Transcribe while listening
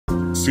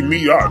See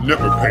me, I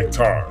never pay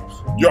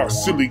tithes. Y'all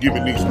silly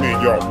giving these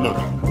men y'all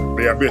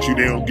money. I bet you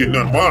they don't get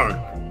none of mine.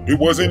 It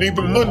wasn't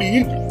even money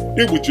either.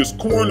 It was just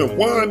corn and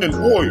wine and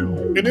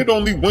oil, and it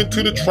only went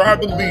to the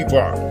tribe of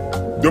Levi.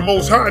 The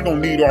Most High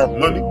don't need our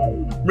money.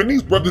 Man,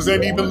 these brothers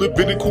ain't even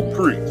Levitical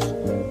priests.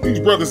 These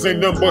brothers ain't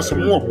nothing but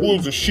some more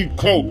wolves and sheep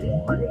clothing.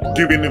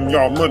 Giving them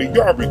y'all money,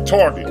 y'all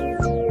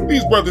retarded.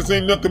 These brothers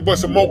ain't nothing but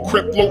some old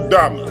Creflo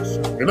dollars.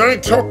 And I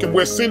ain't talking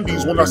West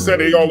Indies when I say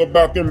they all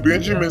about them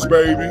Benjamins,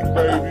 baby.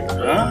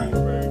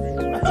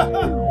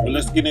 Well,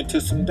 let's get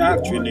into some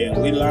doctrine then.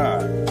 We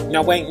live.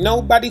 Now ain't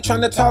nobody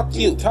trying to talk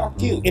you.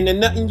 And there's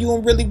nothing you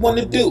don't really want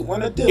to do.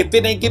 If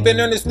it ain't given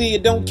earnestly,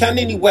 it don't count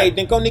anyway.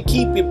 Then gonna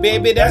keep it,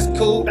 baby, that's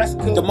cool.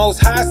 The Most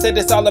High said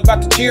it's all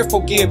about the cheerful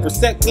giver.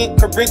 2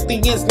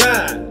 Corinthians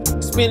 9.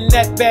 Spin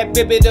that bad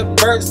baby to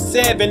verse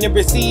 7 and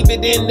receive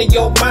it into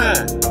your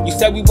mind. You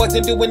said we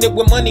wasn't doing it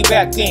with money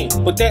back then,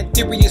 but that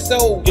theory is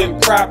so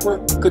improper.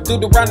 Cause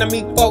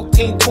Deuteronomy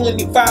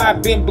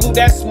 14:25 been blew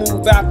that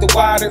smooth out the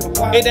water.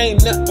 It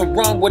ain't nothing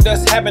wrong with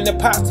us having a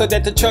pot so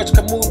that the church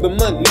can move and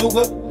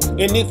maneuver.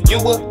 And if you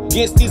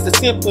against these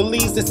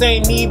assemblies, this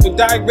ain't even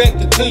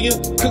directed to you.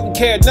 Couldn't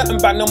care nothing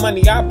about no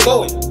money, I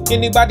blow it.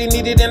 Anybody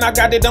need it and I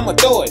got it, I'ma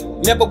throw it.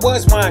 Never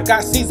was mine,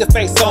 got Caesar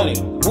face on it.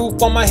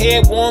 Roof on my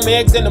head, warm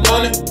eggs in the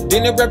morning.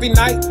 Dinner every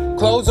night,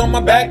 clothes on my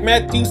back.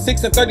 Matthew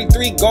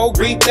 6:33, go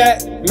read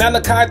that.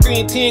 Malachi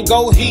 3:10,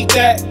 go heed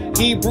that.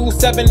 Hebrews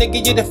 7, they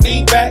give you the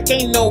feedback.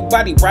 Ain't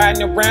nobody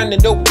riding around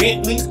in no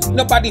Bentleys.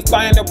 Nobody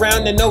flying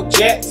around in no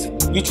jets.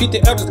 You treat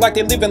the others like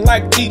they living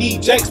like TD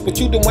Jakes, but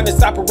you the one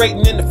that's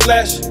operating in the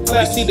flesh.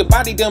 You see, the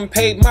body done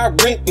paid my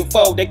rent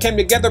before. They came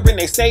together and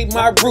they saved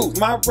my roof.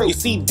 You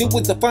see, do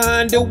is to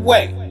find a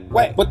way.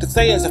 What to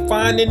say is to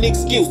find an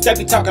excuse. They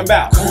be talking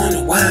about corn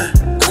and wine.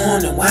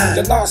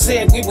 The law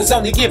said we was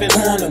only giving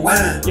corn and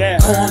wine. Yeah.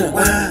 Corn and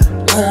wine.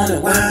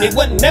 It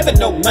wasn't never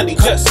no money,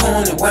 just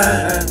corn and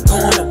wine.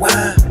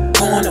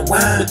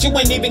 But you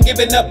ain't even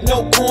giving up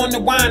no corn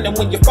and wine. And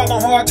when you fall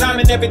on hard time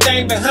and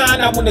everything behind,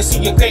 I wanna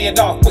see you pay it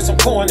off with some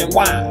corn and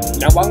wine.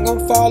 Now I'm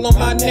gonna fall on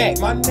my neck,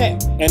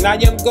 and I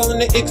am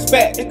gonna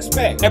expect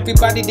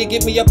everybody to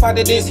get me up out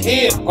of this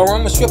hill, or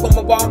I'ma strip them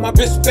of all my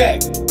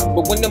respect.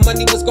 But when the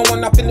money was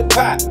going up in the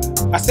pot,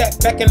 I sat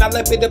back and I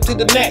left it up to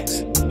the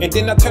next. And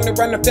then I turned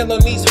around and fell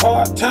on these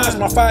hard times.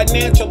 My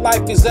financial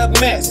life is a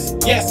mess.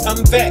 Yes,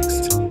 I'm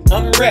vexed.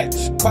 I'm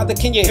wretched. Father,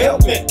 can you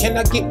help me? Can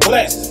I get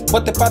blessed?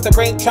 But the Father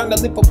ain't trying to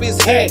lift up his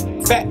head.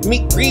 Fat,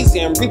 meat, greasy,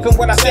 and reaping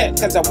what I said.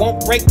 Cause I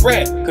won't break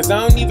bread. Cause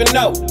I don't even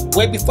know.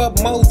 Way before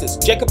Moses,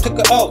 Jacob took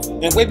an oath.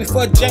 And way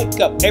before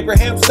Jacob,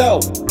 Abraham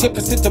sold.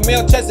 10% to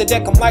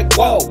Melchizedek, I'm like,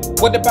 whoa.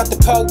 What about the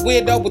poor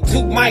widow with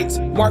 2 mites?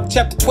 Mark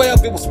chapter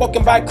 12, it was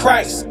spoken by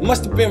Christ.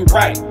 Must have been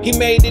right. He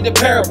made it a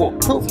parable.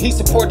 Proof he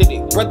supported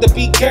it. Brother,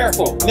 be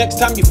careful. Next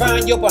time you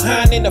find your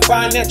behind in the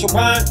financial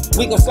bind,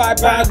 we gon' slide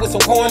by with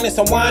some corn and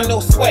some wine, no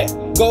sweat.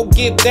 Go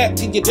give that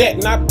to your dad,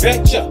 and I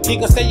bet ya he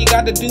gon' say you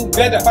gotta do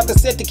better. Father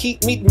said to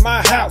keep meat in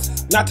my house,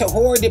 not to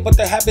hoard it, but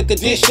to have it to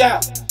dish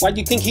out. Why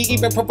you think he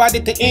even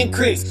provided the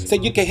increase? So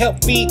you can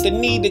help feed the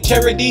need, the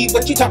charity.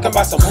 But you talking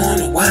about some corn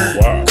and wine,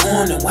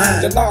 corn and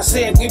wine. The law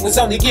said we was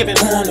only giving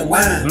corn and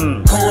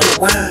wine, corn and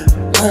wine.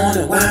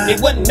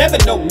 It wasn't never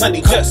no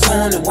money, just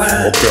corn and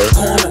wine,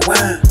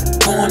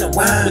 corn and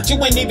wine. But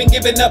you ain't even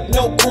giving up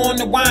no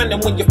corn and wine.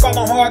 And when you fall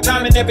on hard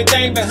time and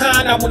everything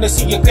behind, I wanna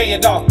see you pay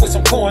it off with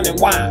some corn and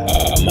wine.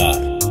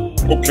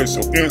 Okay, so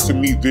answer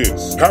me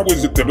this. How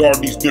is it that all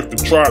these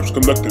different tribes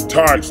collected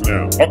tithes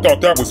now? I thought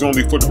that was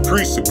only for the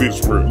priests of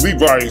Israel.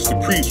 Levi is the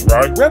priest,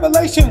 right?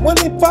 Revelation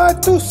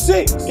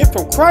 1:5-6. And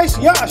from Christ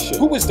Yahshua,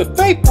 who is the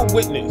faithful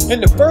witness,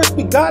 and the first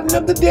begotten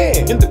of the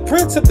dead, and the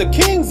prince of the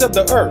kings of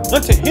the earth,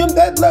 unto him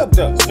that loved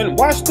us, and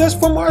washed us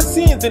from our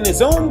sins in his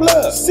own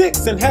blood.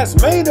 6. And has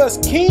made us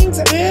kings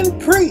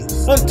and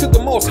priests unto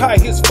the Most High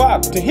his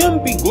Father. To him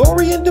be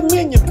glory and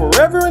dominion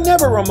forever and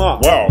ever, Amen.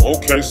 Wow,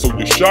 okay, so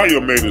Yeshua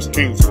made us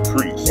kings and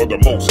priests of the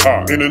Most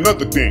High. And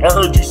another thing, I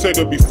heard you say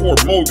that before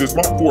Moses,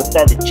 my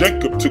forefather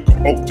Jacob took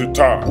an oath to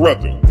tithe.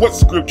 Brother, what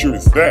scripture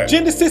is that?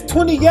 Genesis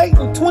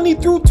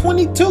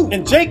 28:20-22.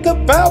 And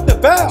Jacob vowed the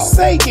vow,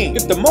 saying,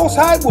 if the Most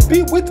High will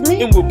be with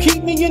me, and will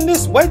keep me in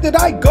this way that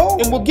I go,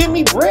 and will give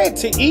me bread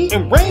to eat,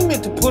 and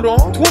raiment to put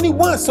on.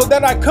 21, so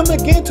that I come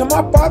again to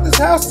my father's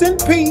house in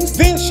peace,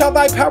 then shall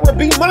thy power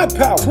be my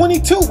power.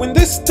 22, and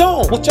this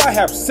stone, which I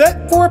have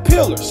set for a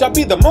pillar, shall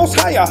be the Most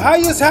High,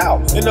 highest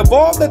house. And of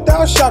all that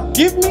thou shalt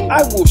give me,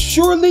 I will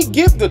surely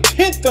give the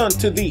 10th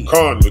unto thee.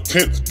 The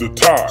 10th, the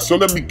tithe. So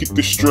let me get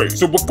this straight.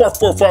 So before our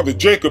forefather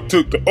Jacob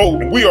took the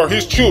oath, and we are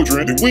his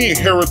children, then we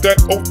inherit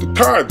that oath to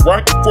tithe,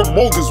 right? Before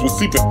Moses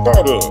was even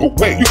thought of. But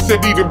wait, you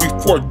said even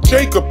before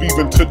Jacob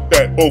even took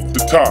that oath to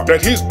tithe,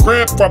 that his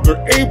grandfather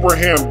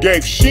Abraham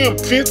gave Shem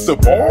 10th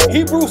of all?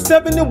 Hebrews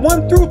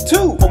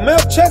 7:1-2. For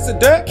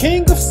Melchizedek,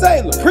 king of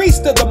Salem,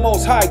 priest of the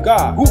Most High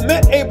God, who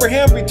met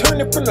Abraham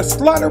returning from the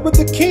slaughter of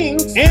the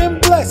kings, and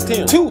blessed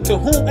him. 2. To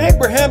whom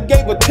Abraham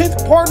gave a 10th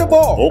part of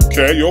all.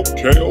 Okay.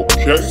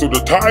 So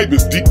the tithe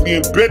is deeply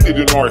embedded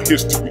in our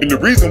history. And the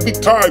reason we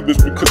tithe is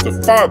because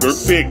the Father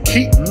said,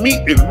 keep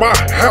meat in my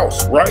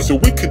house, right? So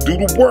we could do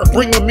the work.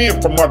 Bring them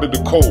in from out of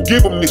the cold.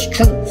 Give them this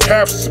truth.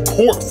 Have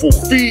support for,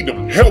 feed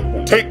them, help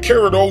them, take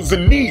care of those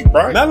in need,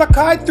 right?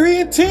 Malachi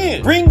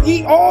 3:10. Bring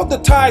ye all the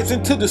tithes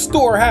into the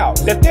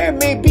storehouse, that there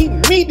may be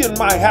meat in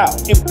my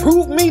house.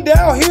 Improve me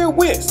thou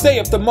herewith,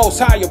 saith the Most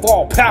High of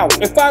all power.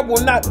 If I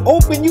will not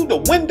open you the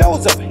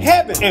windows of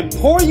heaven and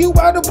pour you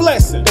out a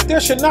blessing, that there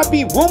should not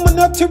be room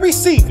enough to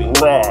receive it.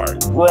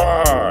 Right.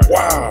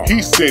 Wow.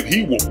 He said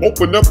he will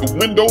open up the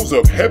windows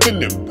of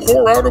heaven and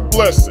pour out a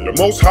blessing.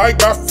 The Most High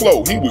got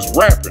flow. He was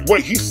rapping.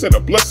 Wait, he said a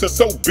blessing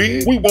so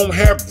big, we won't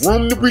have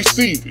room to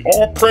receive it.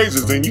 All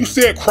praises. And you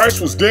said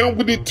Christ was down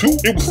with it too?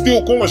 It was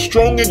still going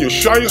strong in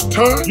Yeshua's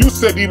time? You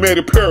said he made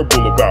a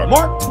parable about it.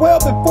 Mark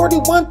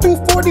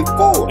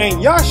 12:41-44.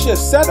 And Yasha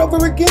sat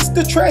over against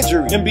the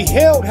treasury and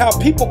beheld how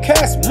people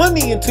cast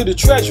money into the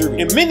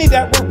treasury, and many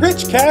that were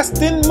rich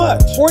cast in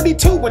much.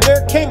 42. When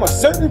there came a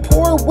certain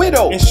poor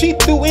widow, and she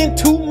threw in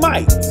 2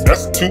 mites.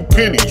 That's 2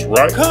 pennies,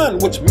 right? Con,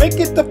 which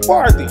maketh the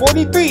farthing.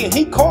 43. And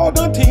he called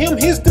unto him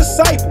his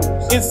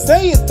disciples, and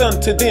saith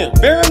unto them,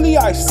 verily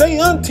I say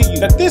unto you,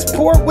 that this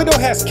poor widow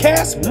has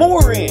cast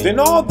more in than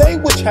all they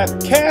which have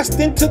cast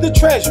into the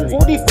treasury.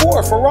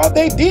 44. For all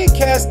they did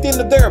cast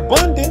into their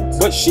abundance,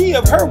 but she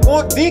of her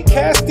want did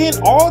cast in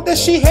all that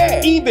she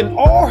had, even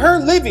all her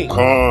living.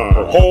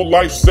 Her whole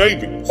life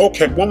savings.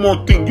 Okay, one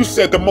more thing. You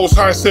said the Most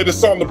High said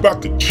it's all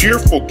about the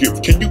cheerful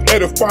gift. Can you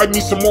edify me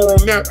some more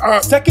on that?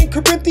 2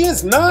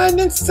 Corinthians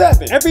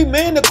 9:7. Every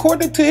man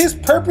according to his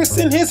purpose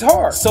in his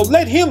heart. So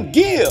let him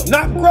give,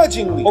 not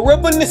grudgingly or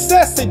of a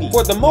necessity.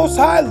 For the Most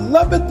High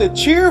loveth the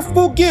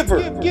cheerful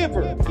giver.